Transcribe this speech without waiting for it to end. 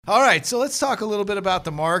All right, so let's talk a little bit about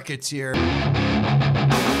the markets here.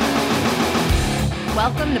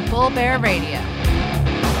 Welcome to Bull Bear Radio.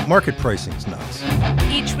 Market pricing's nuts.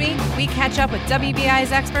 Each week, we catch up with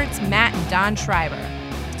WBI's experts, Matt and Don Schreiber.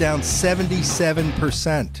 Down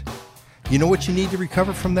 77%. You know what you need to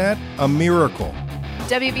recover from that? A miracle.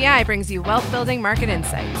 WBI brings you wealth-building market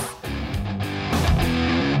insights.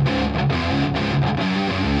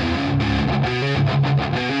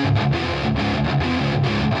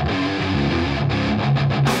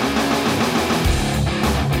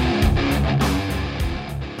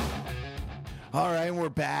 All right, we're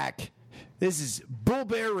back. This is Bull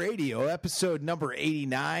Bear Radio, episode number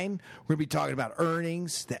 89. We're going to be talking about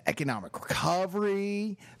earnings, the economic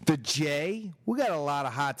recovery, the J. We got a lot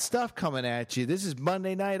of hot stuff coming at you. This is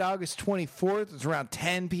Monday night, August 24th. It's around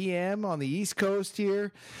 10 p.m. on the East Coast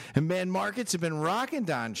here. And, man, markets have been rocking,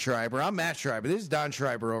 Don Schreiber. I'm Matt Schreiber. This is Don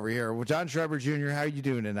Schreiber over here. Well, Don Schreiber Jr., how are you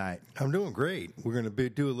doing tonight? I'm doing great. We're going to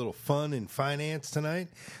do a little fun in finance tonight.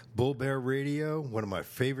 Bull Bear Radio, one of my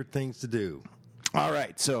favorite things to do. All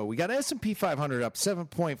right, so we got S&P 500 up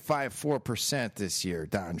 7.54% this year,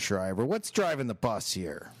 Don Schreiber. What's driving the bus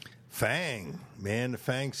here? FANG, man, the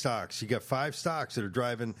FANG stocks. You got 5 stocks that are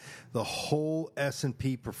driving the whole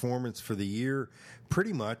S&P performance for the year,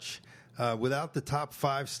 pretty much. Without the top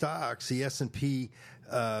 5 stocks, the S&P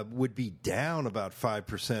would be down about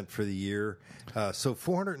 5% for the year. So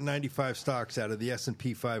 495 stocks out of the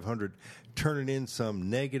S&P 500 turning in some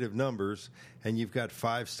negative numbers, and you've got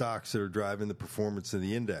 5 stocks that are driving the performance of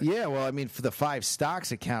the index. Yeah, well, I mean, for the 5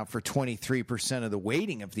 stocks account for 23% of the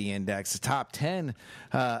weighting of the index. The top 10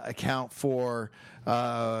 account for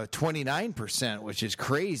 29%, which is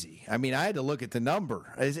crazy. I mean, I had to look at the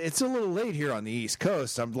number. It's a little late here on the East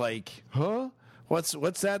Coast. I'm like, huh? What's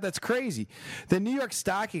that? That's crazy. The New York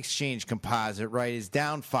Stock Exchange composite, right, is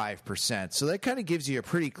down 5%. So that kind of gives you a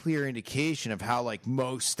pretty clear indication of how, like,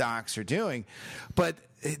 most stocks are doing. But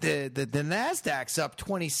the NASDAQ's up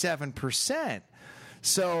 27%.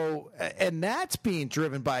 So, and that's being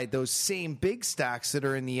driven by those same big stocks that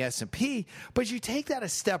are in the S&P. But you take that a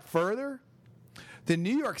step further. The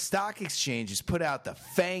New York Stock Exchange has put out the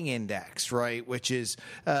FANG index, right, which is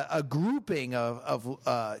a grouping of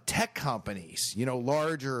tech companies, you know,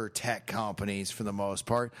 larger tech companies for the most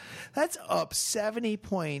part. That's up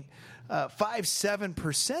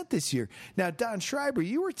 70.57% this year. Now, Don Schreiber,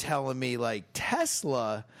 you were telling me, like,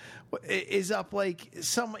 Tesla is up like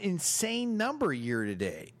some insane number year to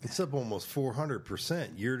date. It's up almost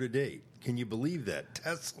 400% year to date. Can you believe that?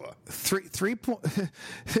 Tesla.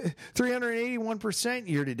 381%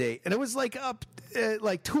 year to date. And it was like up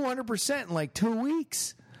like 200% in like 2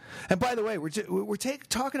 weeks. And by the way, we're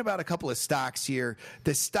talking about a couple of stocks here.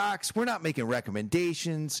 The stocks, we're not making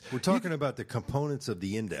recommendations. We're talking about the components of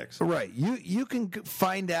the index. Right. You can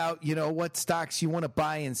find out, you know, what stocks you want to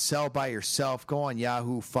buy and sell by yourself. Go on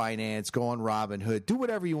Yahoo Finance, go on Robinhood, do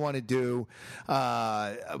whatever you want to do.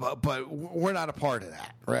 But we're not a part of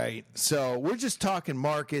that, right? So we're just talking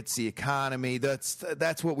markets, the economy.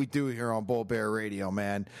 That's what we do here on Bull Bear Radio,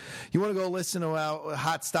 man. You want to go listen to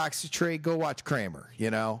hot stocks to trade, go watch Kramer,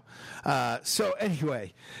 you know? So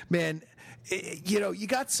anyway, man, you know, you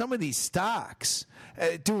got some of these stocks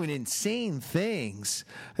doing insane things.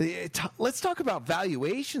 Let's talk about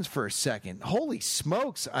valuations for a second. Holy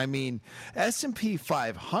smokes. I mean, S&P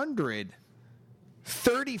 500,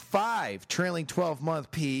 35 trailing 12-month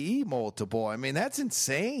PE multiple. I mean, that's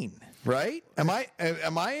insane, right? Am I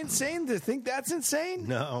insane to think that's insane?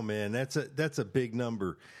 No, man, that's a big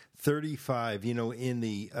number. 35, you know, in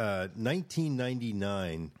the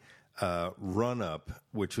 1999 run-up,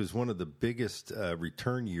 which was one of the biggest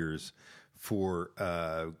return years for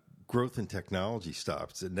growth and technology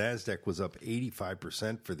stocks. The NASDAQ was up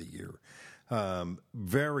 85% for the year.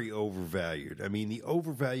 Very overvalued. I mean, the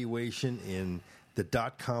overvaluation in the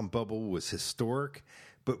dot-com bubble was historic,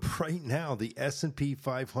 but right now the S&P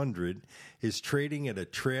 500 is trading at a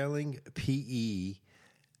trailing PE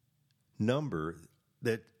number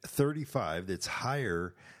that 35 that's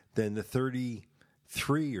higher than the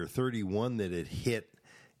 33 or 31 that it hit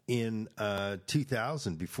in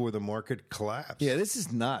 2000 before the market collapsed. Yeah, this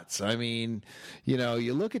is nuts. I mean, you know,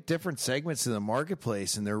 you look at different segments in the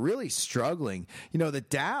marketplace and they're really struggling. You know, the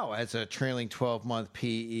Dow has a trailing 12-month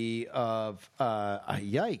PE of,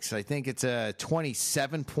 yikes, I think it's a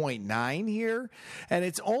 27.9 here, and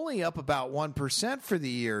it's only up about 1% for the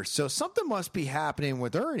year. So something must be happening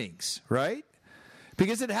with earnings, right?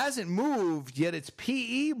 Because it hasn't moved, yet its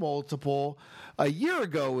PE multiple a year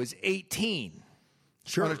ago was 18.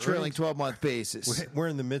 Sure, on a trailing 12-month basis. We're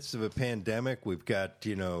in the midst of a pandemic. We've got,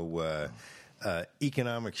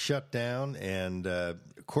 economic shutdown, and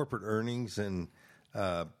corporate earnings and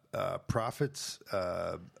profits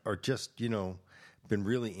are just, been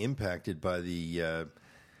really impacted by the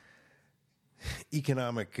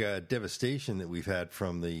economic devastation that we've had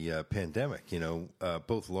from the pandemic.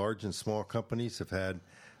 Both large and small companies have had,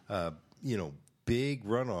 big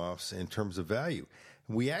runoffs in terms of value.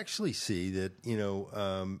 We actually see that,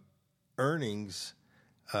 earnings,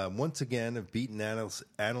 once again, have beaten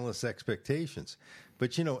analysts' expectations.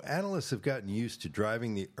 But, analysts have gotten used to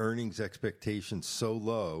driving the earnings expectations so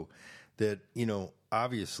low that,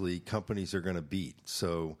 obviously companies are going to beat.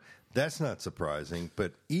 So that's not surprising.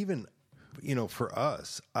 But even, for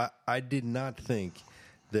us, I did not think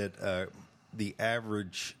that the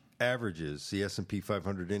averages, the S&P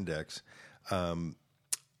 500 index,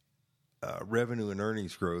 revenue and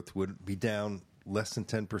earnings growth would be down less than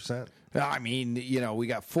 10%. I mean, we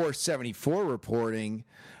got 474 reporting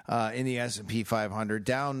in the S&P 500,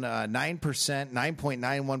 down 9%,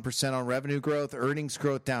 9.91% on revenue growth, earnings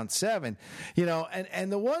growth down 7%.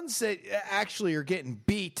 And the ones that actually are getting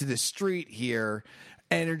beat to the street here,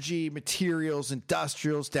 energy, materials,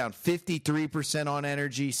 industrials down 53% on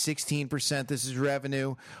energy, 16%. This is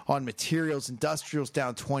revenue on materials, industrials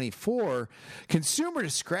down 24%. Consumer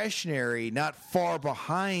discretionary not far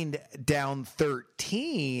behind, down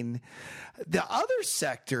 13%. The other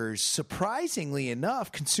sectors, surprisingly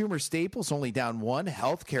enough, consumer staples only down 1%,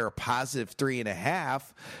 healthcare a positive 3.5%,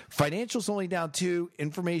 financials only down 2%,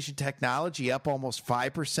 information technology up almost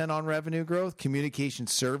 5% on revenue growth, communication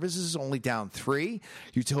services only down 3%,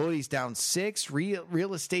 utilities down 6%,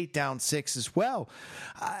 real estate down 6% as well.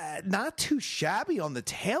 Not too shabby on the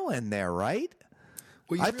tail end there, right?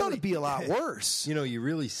 Well, I thought it'd be a lot worse. You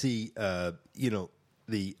really see, the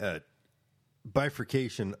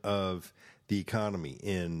bifurcation of the economy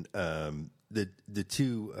in the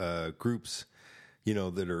two groups,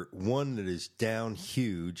 that are one that is down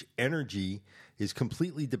huge. Energy is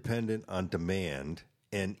completely dependent on demand,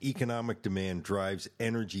 and economic demand drives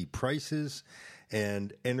energy prices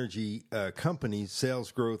and energy companies'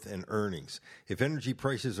 sales growth and earnings. If energy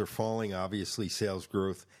prices are falling, obviously sales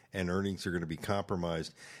growth and earnings are going to be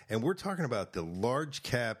compromised. And we're talking about the large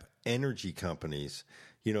cap energy companies,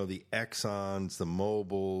 the Exxons, the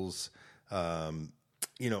Mobiles,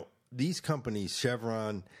 these companies,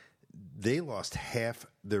 Chevron, they lost half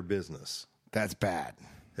their business. That's bad.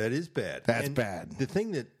 That is bad. That's bad. The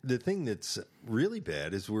thing that's really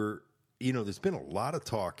bad is there's been a lot of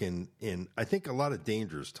talk in I think a lot of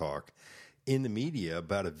dangerous talk in the media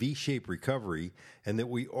about a V-shaped recovery, and that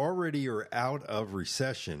we already are out of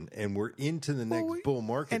recession and we're into the next bull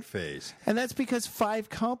market phase. And that's because 5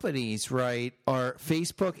 companies, right, are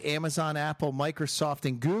Facebook, Amazon, Apple, Microsoft,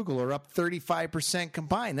 and Google are up 35%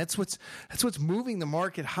 combined. That's what's moving the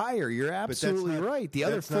market higher. You're absolutely right. The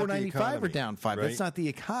other 495 are down 5%. Right? That's not the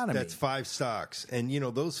economy. That's 5 stocks. And,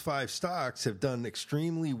 those 5 stocks have done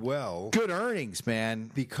extremely well. Good earnings, man.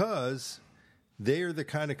 Because they are the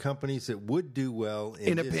kind of companies that would do well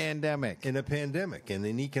in a pandemic. In a pandemic and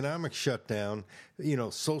an economic shutdown.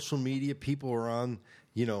 Social media, people are on,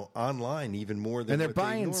 online even more than and they're what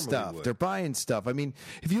buying they normally stuff. would. They're buying stuff. I mean,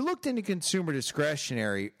 if you looked into consumer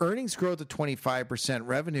discretionary, earnings growth of 25%,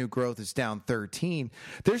 revenue growth is down 13%.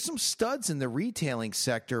 There's some studs in the retailing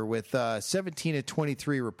sector with 17 to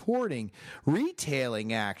 23 reporting.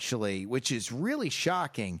 Retailing, actually, which is really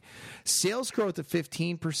shocking. Sales growth of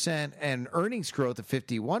 15% and earnings growth of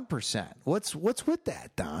 51%. What's with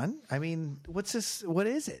that, Don? I mean, what's this? What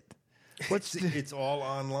is it? It's all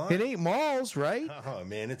online. It ain't malls, right? Oh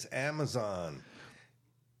man, it's Amazon,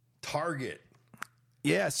 Target.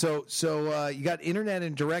 Yeah, so you got internet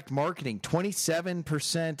and direct marketing,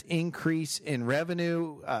 27% increase in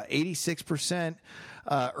revenue, 86%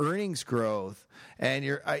 earnings growth, and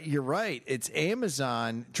you're right. It's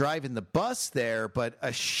Amazon driving the bus there, but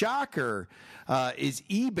a shocker is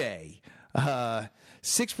eBay.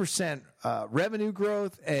 6% revenue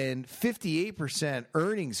growth and 58%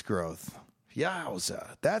 earnings growth.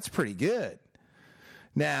 Yowza, that's pretty good.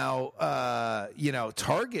 Now,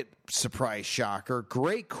 Target, surprise shocker,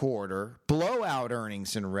 great quarter, blowout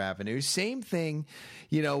earnings and revenue. Same thing,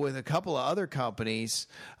 with a couple of other companies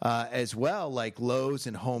as well, like Lowe's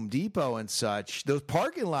and Home Depot and such. Those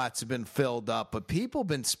parking lots have been filled up, but people have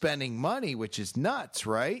been spending money, which is nuts,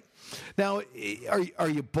 right? Now, are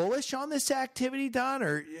you bullish on this activity, Don,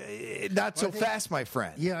 or not so fast, my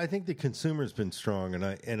friend? Yeah, I think the consumer's been strong,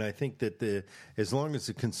 and I think that as long as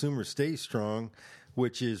the consumer stays strong,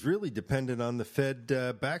 which is really dependent on the Fed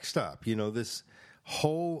backstop. This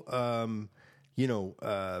whole,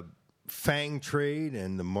 FANG trade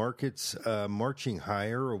and the markets marching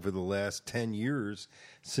higher over the last 10 years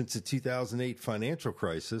since the 2008 financial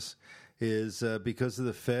crisis is because of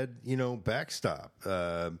the Fed, backstop.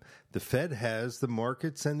 The Fed has the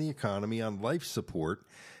markets and the economy on life support,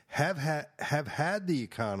 have had the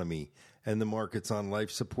economy and the markets on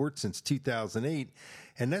life support since 2008.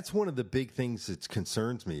 And that's one of the big things that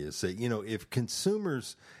concerns me is that, if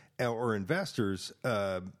consumers or investors,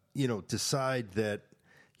 decide that,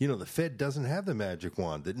 the Fed doesn't have the magic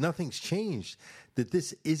wand, that nothing's changed, that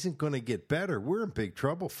this isn't going to get better, we're in big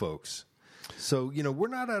trouble, folks. So, we're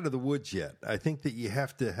not out of the woods yet. I think that you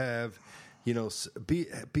have to have,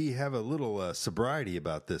 have a little sobriety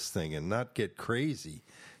about this thing and not get crazy.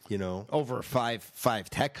 Over five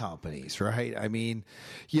tech companies, right? I mean,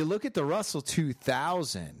 you look at the Russell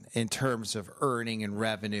 2000 in terms of earnings and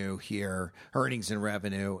revenue,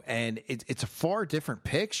 and it's a far different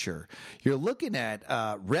picture. You're looking at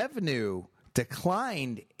revenue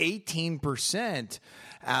declined 18%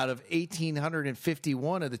 out of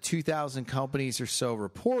 1,851 of the 2,000 companies or so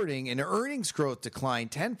reporting, and earnings growth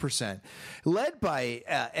declined 10%, led by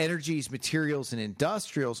energies, materials, and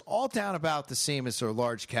industrials, all down about the same as their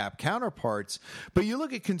large cap counterparts. But you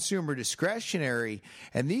look at consumer discretionary,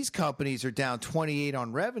 and these companies are down 28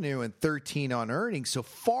 on revenue and 13 on earnings, so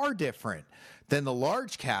far different than the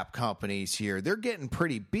large cap companies here. They're getting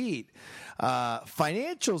pretty beat.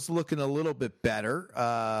 Financials looking a little bit better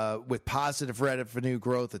with positive revenue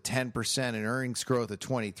growth of 10% and earnings growth of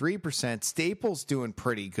 23%. Staples doing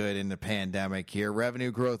pretty good in the pandemic here.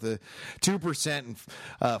 Revenue growth of 2% and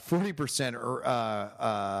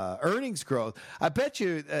 40% earnings growth. I bet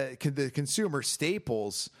you the consumer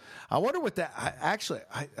staples, I wonder what that, I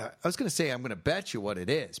was going to say I'm going to bet you what it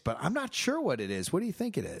is, but I'm not sure what it is. What do you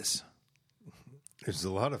think it is? There's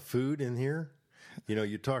a lot of food in here.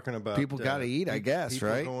 You're talking about people got to eat, I guess, people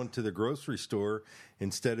right? Going to the grocery store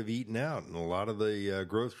instead of eating out, and a lot of the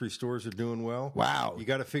grocery stores are doing well. Wow! You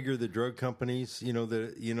got to figure the drug companies,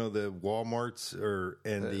 the WalMarts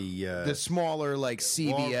and the smaller like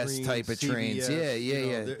CVS type of trains,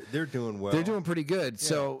 yeah. They're doing well. They're doing pretty good. Yeah.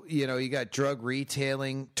 So you got drug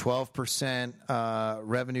retailing, 12%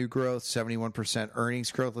 revenue growth, 71%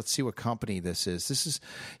 earnings growth. Let's see what company this is. This is,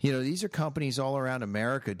 these are companies all around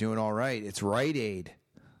America doing all right. It's Rite Aid,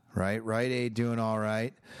 right? Rite Aid doing all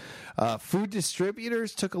right. Food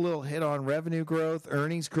distributors took a little hit on revenue growth,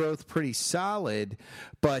 earnings growth pretty solid,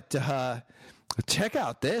 but check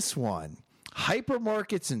out this one.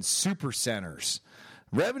 Hypermarkets and supercenters.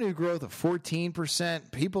 Revenue growth of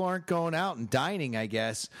 14%. People aren't going out and dining, I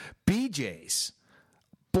guess. BJ's.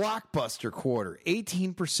 Blockbuster quarter.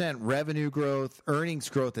 18% revenue growth, earnings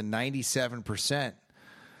growth of 97%.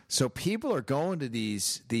 So people are going to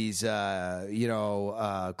these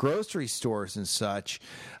grocery stores and such.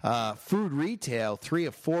 Food retail, 3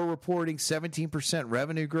 of 4 reporting 17%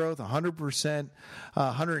 revenue growth, 100%,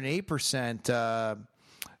 108%.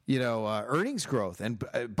 Earnings growth. And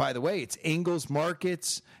by the way, it's Ingles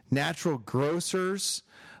Markets, Natural Grocers,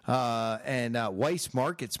 and Weiss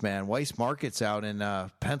Markets, man. Weiss Markets out in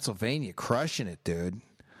Pennsylvania, crushing it, dude.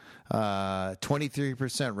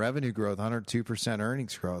 23% revenue growth, 102%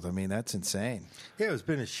 earnings growth. I mean, that's insane. Yeah, there's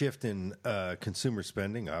been a shift in consumer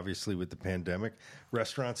spending, obviously, with the pandemic.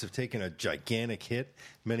 Restaurants have taken a gigantic hit.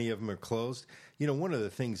 Many of them are closed. One of the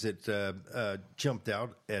things that jumped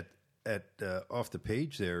out at off the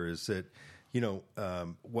page there is that,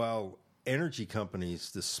 while energy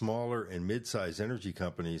companies, the smaller and mid-sized energy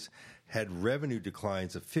companies, had revenue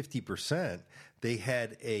declines of 50%, they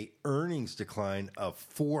had a earnings decline of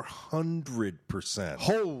 400%.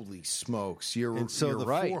 Holy smokes! You're right. And so the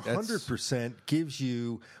 400% gives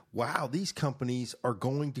you, wow, these companies are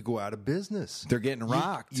going to go out of business. They're getting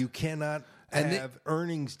rocked. You cannot have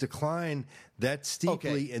earnings decline that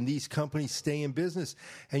steeply, and these companies stay in business.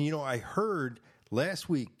 And I heard last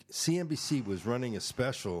week CNBC was running a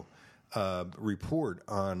special report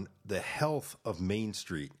on the health of Main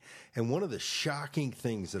Street. And one of the shocking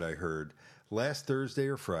things that I heard last Thursday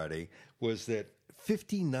or Friday was that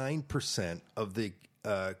 59% of the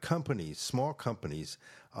companies, small companies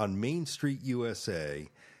on Main Street, USA,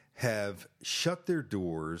 have shut their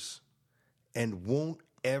doors and won't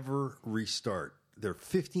ever restart. They're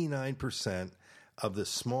 59% of the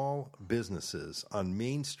small businesses on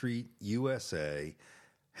Main Street, USA,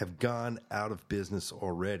 have gone out of business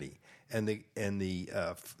already. And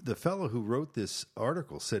the fellow who wrote this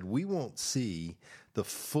article said we won't see the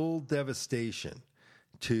full devastation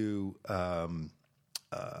to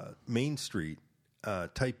Main Street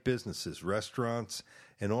type businesses, restaurants,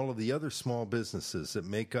 and all of the other small businesses that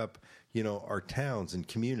make up our towns and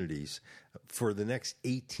communities for the next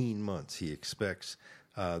 18 months. He expects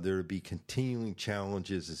there to be continuing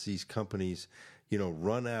challenges as these companies,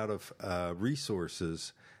 run out of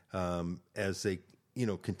resources as they,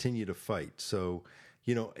 continue to fight. So,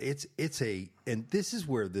 and this is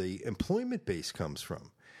where the employment base comes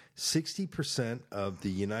from. 60% of the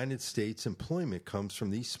United States employment comes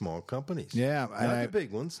from these small companies. Yeah. Not the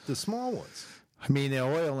big ones, the small ones. I mean, the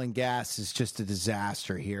oil and gas is just a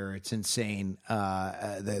disaster here. It's insane,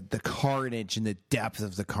 the carnage and the depth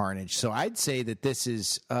of the carnage. So I'd say that this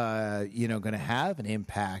is, going to have an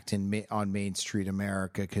impact on Main Street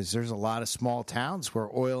America, because there's a lot of small towns where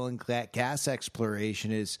oil and gas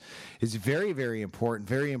exploration is very, very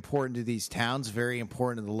important to these towns, very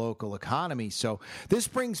important to the local economy. So this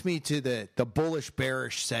brings me to the bullish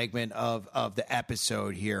bearish segment of the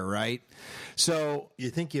episode here, right? So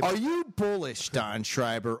are you bullish, Don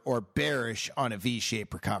Schreiber, or bearish on a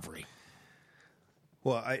V-shaped recovery?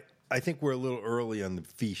 Well, I think we're a little early on the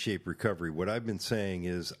V-shaped recovery. What I've been saying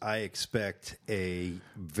is I expect a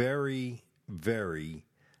very, very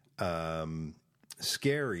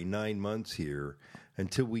scary 9 months here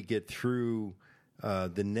until we get through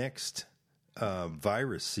the next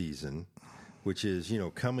virus season, which is,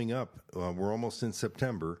 coming up. We're almost in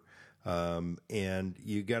September. And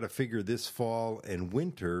you got to figure this fall and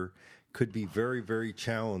winter could be very, very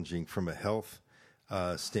challenging from a health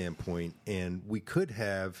standpoint. And we could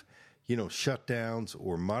have, shutdowns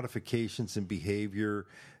or modifications in behavior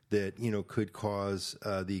that, could cause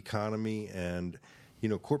the economy and,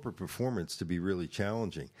 corporate performance to be really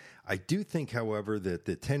challenging. I do think, however, that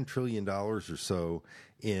the $10 trillion or so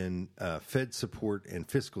in Fed support and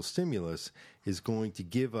fiscal stimulus is going to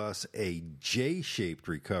give us a J-shaped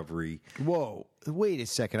recovery. Whoa, wait a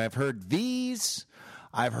second. I've heard V's,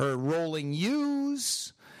 I've heard rolling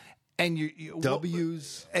U's, and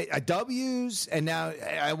W's. W's, and now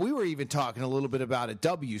we were even talking a little bit about a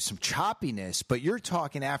W, some choppiness, but you're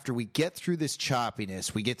talking after we get through this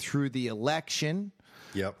choppiness, we get through the election.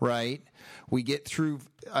 Yep. Right. We get through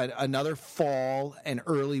another fall and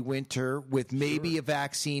early winter with maybe a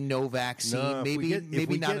vaccine, no vaccine,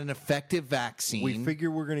 maybe not an effective vaccine. We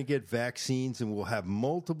figure we're going to get vaccines, and we'll have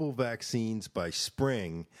multiple vaccines by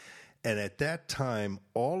spring. And at that time,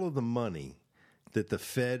 all of the money that the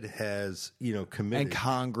Fed has, committed, and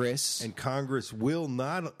Congress will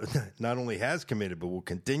not only has committed, but will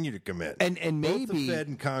continue to commit. And maybe both the Fed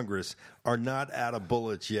and Congress are not out of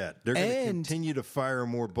bullets yet. They're going to continue to fire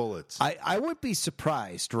more bullets. I would be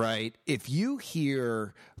surprised, right, if you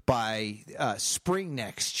hear by spring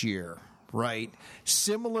next year, right,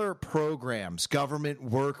 similar programs, government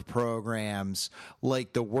work programs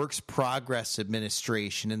like the Works Progress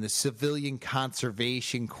Administration and the Civilian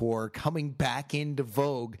Conservation Corps coming back into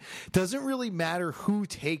vogue. Doesn't really matter who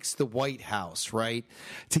takes the White House, right,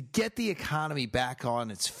 to get the economy back on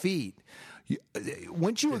its feet.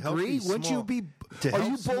 Wouldn't you agree? Wouldn't you be? Are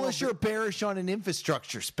you bullish or bearish on an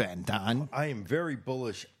infrastructure spend, Don? I am very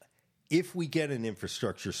bullish. If we get an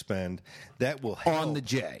infrastructure spend, that will help. On the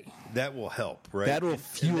J. That will help, right? That will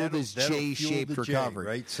fuel this J-shaped recovery.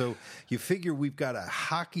 Right? So you figure we've got a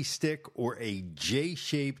hockey stick or a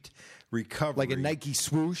J-shaped recovery. Like a Nike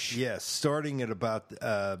swoosh? Yes, starting at about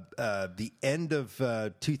the end of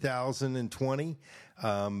 2020,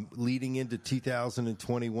 leading into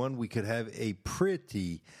 2021, we could have a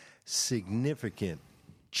pretty significant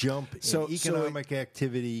jump in economic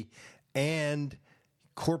activity, and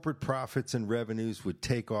corporate profits and revenues would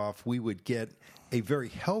take off. We would get a very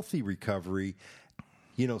healthy recovery,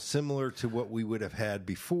 similar to what we would have had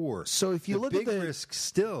before. So if you look at the big risk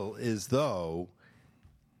still is, though,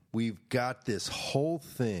 we've got this whole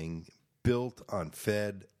thing built on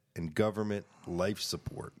Fed and government life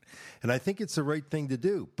support. And I think it's the right thing to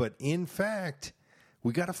do. But in fact,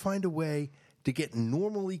 we got to find a way to get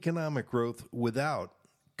normal economic growth without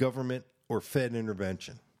government or Fed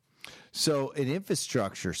intervention. So an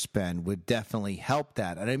infrastructure spend would definitely help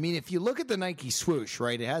that. And I mean, if you look at the Nike swoosh,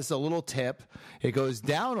 right, it has a little tip, it goes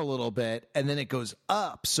down a little bit, and then it goes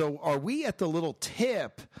up. So are we at the little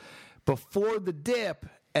tip before the dip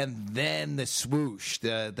and then the swoosh,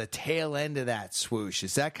 the tail end of that swoosh?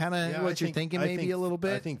 Is that kind of what you're thinking, maybe a little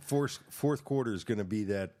bit? I think fourth quarter is going to be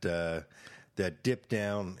that dip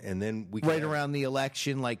down, and then we right around the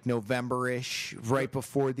election, like November-ish, right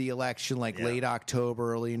before the election, like late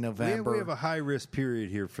October, early November. We have a high-risk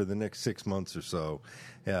period here for the next 6 months or so,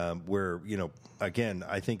 where, again,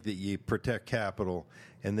 I think that you protect capital,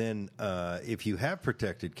 and then if you have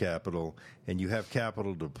protected capital and you have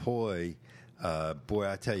capital to deploy, boy,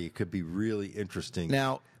 I tell you, it could be really interesting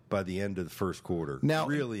now, by the end of the first quarter. Now,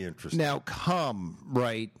 really interesting. Now, come,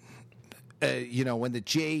 right, when the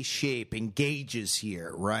J shape engages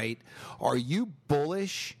here, right? Are you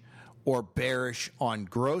bullish or bearish on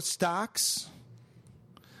growth stocks?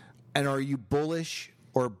 And are you bullish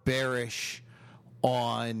or bearish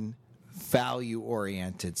on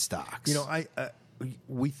value-oriented stocks?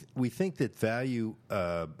 We think that value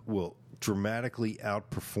will dramatically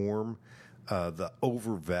outperform the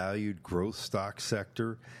overvalued growth stock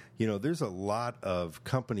sector. There's a lot of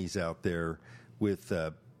companies out there with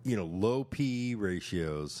low PE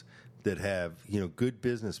ratios that have good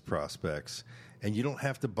business prospects, and you don't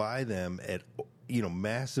have to buy them at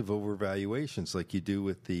massive overvaluations like you do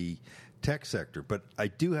with the tech sector. But I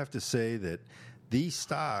do have to say that these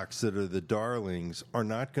stocks that are the darlings are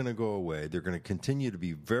not going to go away. They're going to continue to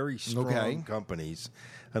be very strong companies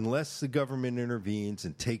unless the government intervenes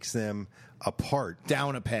and takes them apart.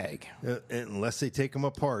 Down a peg. Unless they take them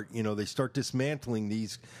apart, they start dismantling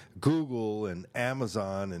these Google and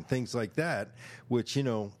Amazon and things like that, which,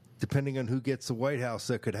 depending on who gets the White House,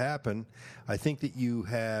 that could happen. I think that you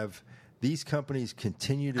have these companies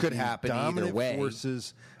continue to be dominant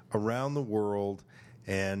forces around the world.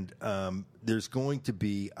 And there's going to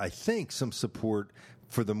be, I think, some support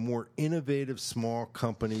for the more innovative small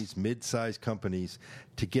companies, mid-sized companies,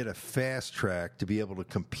 to get a fast track to be able to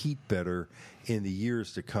compete better in the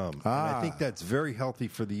years to come. And I think that's very healthy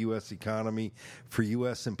for the U.S. economy, for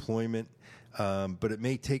U.S. employment. But it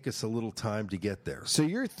may take us a little time to get there. So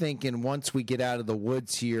you're thinking once we get out of the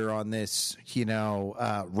woods here on this,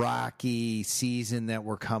 rocky season that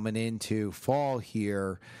we're coming into, fall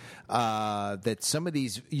here, that some of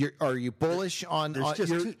these, are you bullish on?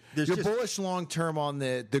 You're bullish long term on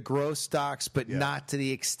the growth stocks, but not to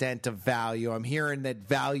the extent of value. I'm hearing that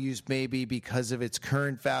values maybe because of its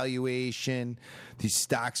current valuation, these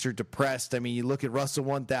stocks are depressed. I mean, you look at Russell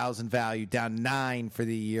 1000 value down 9 for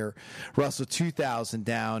the year, Russell 2000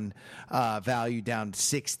 down value down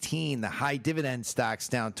 16. The high dividend stocks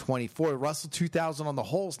down 24. Russell 2000 on the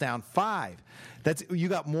whole's down 5. You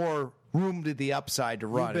got more room to the upside to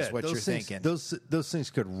run, is what you're thinking. Those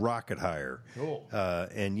things could rocket higher,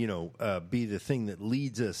 and be the thing that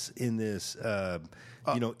leads us in this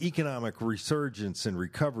economic resurgence and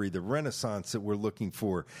recovery, the renaissance that we're looking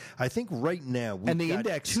for. I think right now we've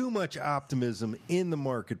got too much optimism in the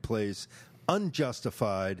marketplace,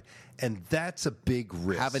 unjustified, and that's a big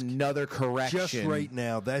risk. Have another correction. Just right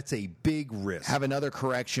now, that's a big risk. Have another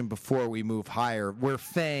correction before we move higher. We're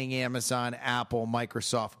saying Amazon, Apple,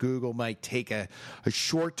 Microsoft, Google might take a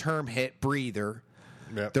short-term hit breather.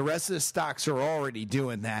 Yep. The rest of the stocks are already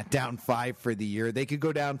doing that, down 5 for the year. They could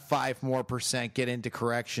go down 5 more %, get into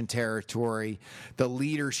correction territory. The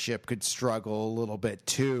leadership could struggle a little bit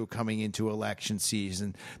too coming into election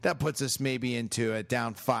season. That puts us maybe into a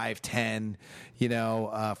down 5, 10,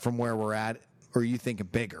 from where we're at. Or are you thinking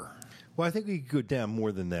bigger? Well, I think we could go down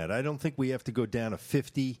more than that. I don't think we have to go down a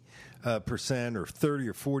 50% or 30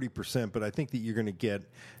 or 40%, but I think that you're going to get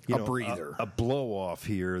a breather, a blow off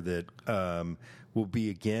here that will be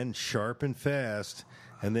again sharp and fast,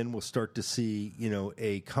 and then we'll start to see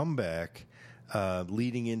a comeback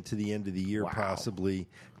leading into the end of the year, possibly,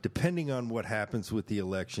 depending on what happens with the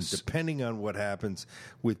election, depending on what happens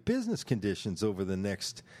with business conditions over the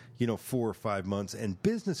next 4 or 5 months. And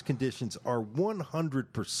business conditions are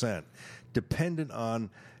 100% dependent on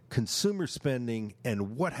consumer spending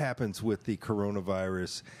and what happens with the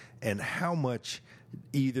coronavirus and how much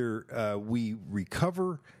either we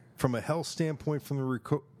recover from a health standpoint from the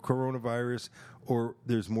coronavirus, or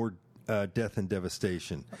there's more death and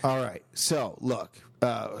devastation. All right. So, look,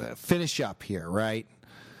 finish up here, right?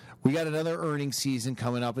 We got another earnings season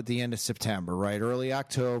coming up at the end of September, right? Early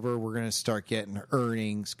October, we're going to start getting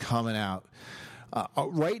earnings coming out.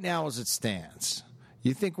 Right now, as it stands,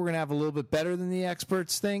 you think we're going to have a little bit better than the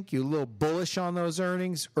experts think? You a little bullish on those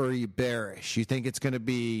earnings, or are you bearish? You think it's going to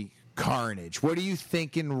be carnage? What are you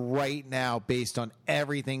thinking right now based on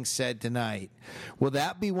everything said tonight? Will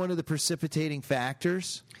that be one of the precipitating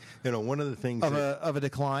factors? One of the things of a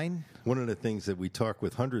decline? One of the things that we talk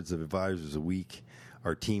with hundreds of advisors a week,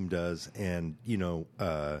 our team does, and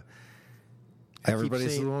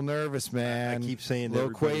everybody's a little nervous, man. I keep saying a little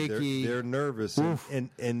quaky. They're nervous, and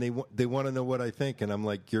they want to know what I think, and I'm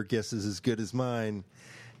like, your guess is as good as mine.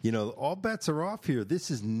 All bets are off here. This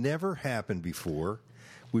has never happened before.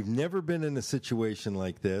 We've never been in a situation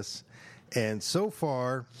like this, and so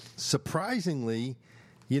far, surprisingly,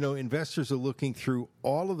 investors are looking through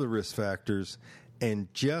all of the risk factors and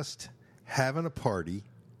just having a party.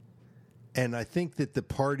 And I think that the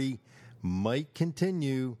party might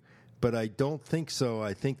continue, but I don't think so.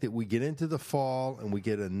 I think that we get into the fall and we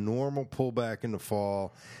get a normal pullback in the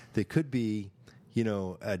fall that could be,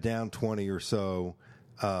 down 20 or so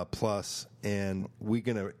plus, and we're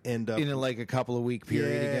going to end up in like a couple of week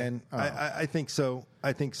period again. Oh. I think so.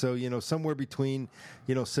 Somewhere between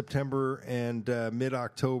September and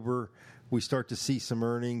mid-October, we start to see some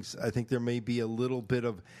earnings. I think there may be a little bit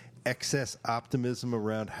of excess optimism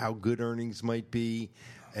around how good earnings might be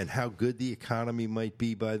and how good the economy might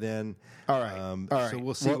be by then. All right. So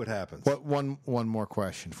we'll see what happens. One more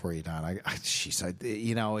question for you, Don.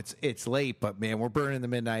 It's late, but man, we're burning the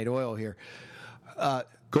midnight oil here.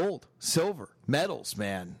 Gold, silver, metals,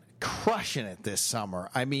 man, crushing it this summer.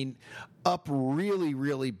 I mean, up really,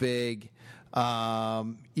 really big.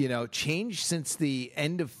 Change since the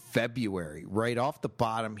end of February, right off the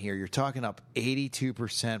bottom here. You're talking up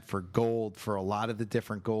 82% for gold for a lot of the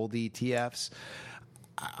different gold ETFs.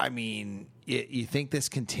 I mean, you think this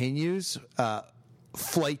continues?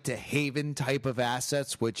 Flight to haven type of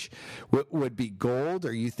assets, which would be gold?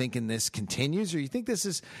 Are you thinking this continues, or you think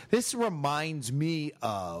this reminds me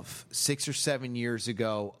of 6 or 7 years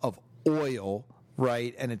ago of oil,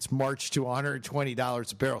 right? And it's marched to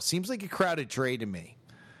 $120 a barrel. Seems like a crowded trade to me.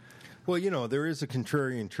 Well, there is a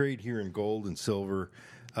contrarian trade here in gold and silver,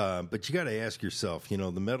 but you got to ask yourself, the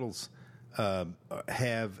metals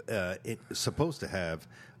supposed to have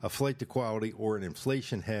a flight to quality or an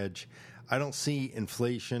inflation hedge. I don't see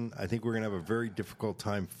inflation. I think we're going to have a very difficult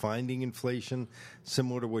time finding inflation,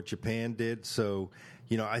 similar to what Japan did. So,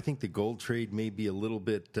 I think the gold trade may be a little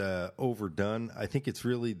bit overdone. I think it's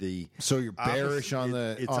really the so you're bearish on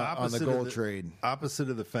the gold trade, opposite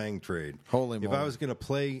of the FANG trade. Holy moly! If I was going to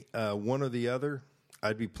play one or the other,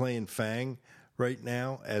 I'd be playing FANG right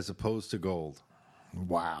now as opposed to gold.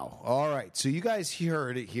 Wow. All right. So you guys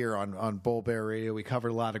heard it here on Bull Bear Radio. We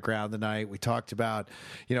covered a lot of ground tonight. We talked about,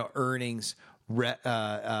 earnings,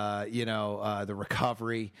 the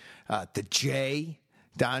recovery, the J,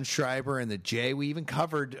 Don Schreiber and the J. We even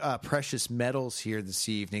covered precious metals here this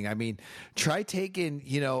evening. I mean, try taking,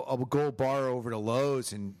 a gold bar over to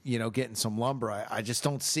Lowe's and, getting some lumber. I just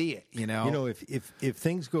don't see it, if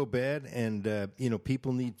things go bad and,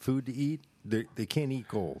 people need food to eat, they can't eat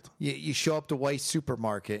gold. You show up to Weiss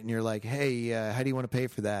Supermarket and you're like, hey, how do you want to pay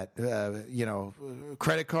for that?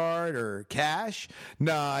 Credit card or cash?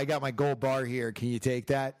 No, I got my gold bar here. Can you take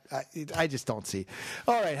that? I just don't see.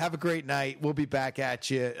 All right, have a great night. We'll be back at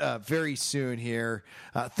you very soon here.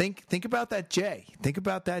 Think about that J. Think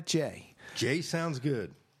about that J. J sounds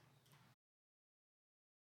good.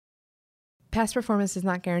 Past performance does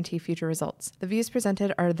not guarantee future results. The views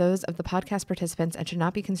presented are those of the podcast participants and should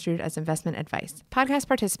not be construed as investment advice. Podcast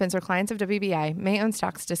participants or clients of WBI may own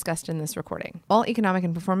stocks discussed in this recording. All economic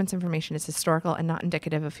and performance information is historical and not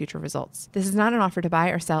indicative of future results. This is not an offer to buy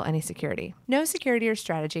or sell any security. No security or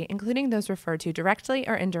strategy, including those referred to directly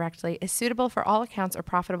or indirectly, is suitable for all accounts or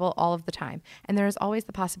profitable all of the time, and there is always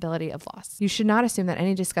the possibility of loss. You should not assume that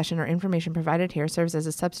any discussion or information provided here serves as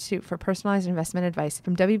a substitute for personalized investment advice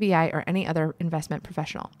from WBI or any other investment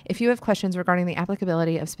professional. If you have questions regarding the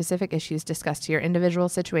applicability of specific issues discussed to your individual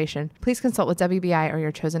situation, please consult with WBI or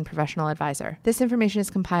your chosen professional advisor. This information is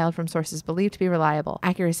compiled from sources believed to be reliable.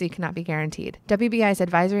 Accuracy cannot be guaranteed. WBI's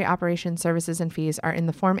advisory operations, services, and fees are in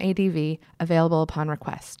the Form ADV, available upon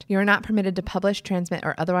request. You are not permitted to publish, transmit,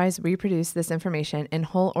 or otherwise reproduce this information in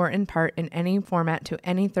whole or in part in any format to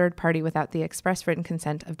any third party without the express written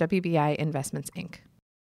consent of WBI Investments, Inc.